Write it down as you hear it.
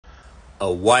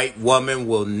A white woman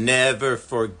will never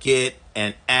forget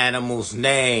an animal's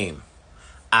name.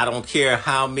 I don't care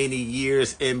how many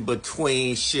years in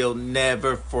between, she'll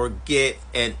never forget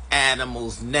an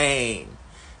animal's name.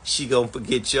 She gonna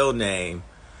forget your name,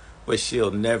 but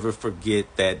she'll never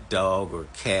forget that dog or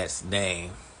cat's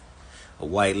name. A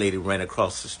white lady ran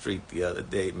across the street the other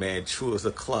day, man, true as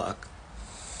a clock.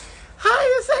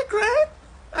 Hi, is that Grant?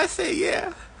 I said,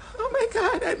 yeah. Oh my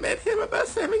God, I met him about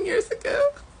 7 years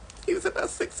ago. He was about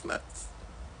 6 months.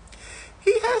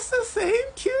 He has the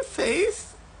same cute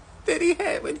face that he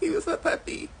had when he was a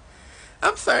puppy.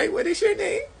 I'm sorry, what is your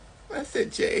name? I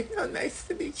said, Jay. Oh, nice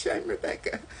to meet you. I'm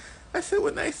Rebecca. I said,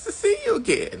 well, nice to see you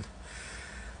again.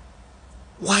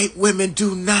 White women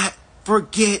do not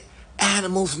forget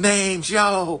animals' names,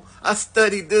 y'all. I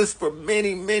studied this for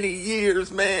many, many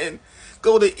years, man.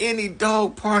 Go to any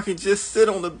dog park and just sit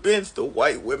on the bench. The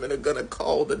white women are going to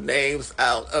call the names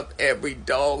out of every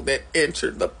dog that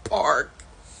entered the park.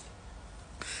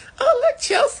 Oh, look,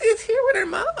 Chelsie is here with her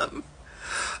mom.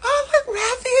 Oh, look,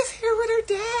 Ralphie is here with her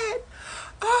dad.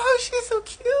 Oh, she's so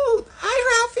cute.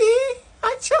 Hi, Ralphie.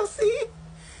 Hi, Chelsie.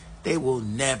 They will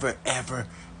never, ever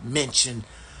mention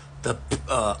the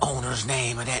owner's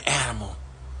name of that animal.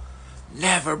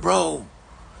 Never, bro.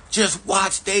 Just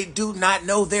watch. They do not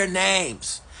know their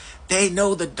names. They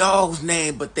know the dog's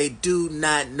name, but they do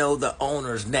not know the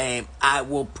owner's name. I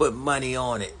will put money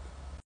on it.